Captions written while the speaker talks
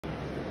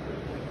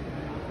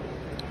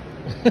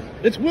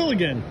It's Will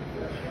again.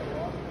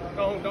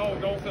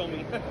 Don't film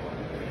me.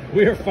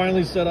 We are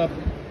finally set up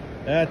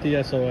at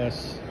the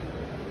SOS.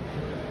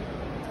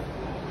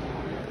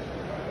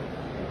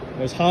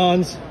 There's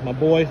Hans, my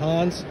boy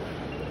Hans.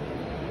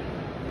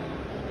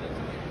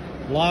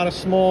 A lot of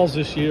smalls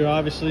this year,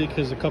 obviously,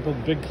 because a couple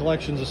big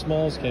collections of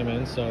smalls came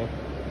in, so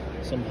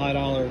some high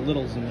dollar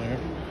littles in there.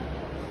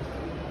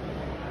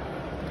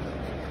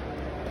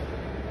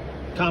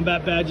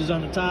 Combat badges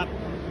on the top.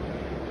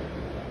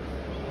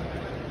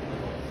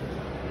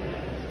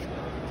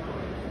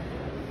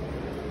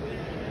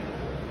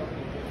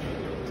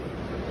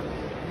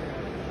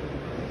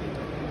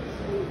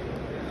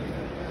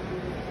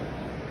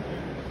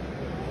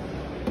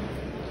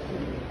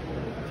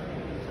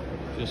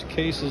 Just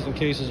cases and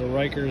cases of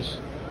Rikers.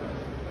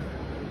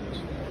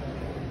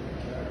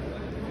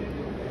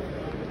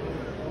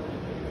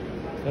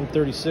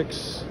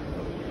 M36.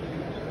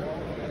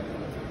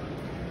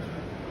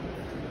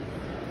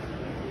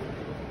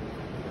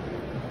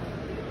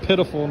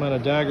 Pitiful amount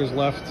of daggers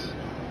left.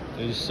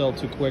 They just sell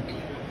too quick.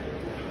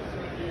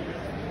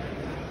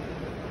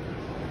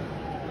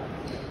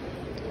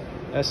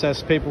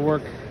 SS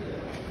paperwork.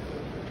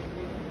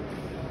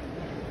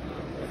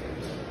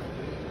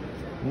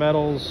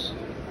 Medals.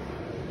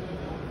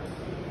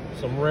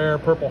 Some rare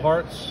Purple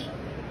Hearts.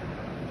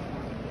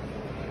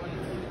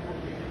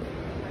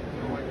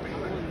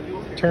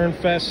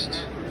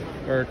 Turnfest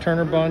or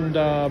Turnerbund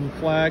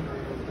flag.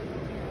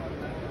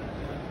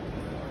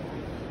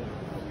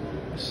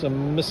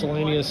 Some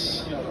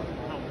miscellaneous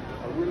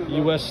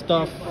US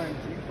stuff.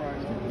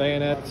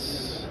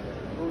 Bayonets,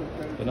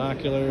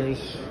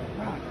 binoculars,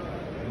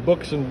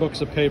 books and books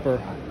of paper,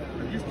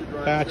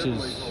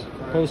 patches,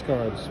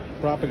 postcards,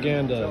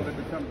 propaganda,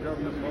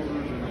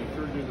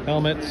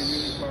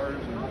 helmets,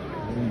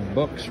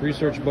 books,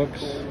 research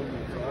books.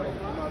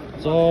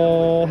 It's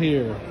all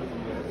here.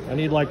 I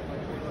need like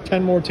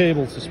 10 more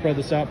tables to spread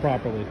this out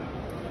properly.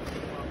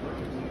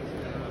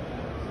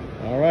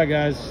 All right,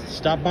 guys,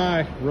 stop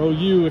by. Row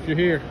U if you're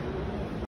here.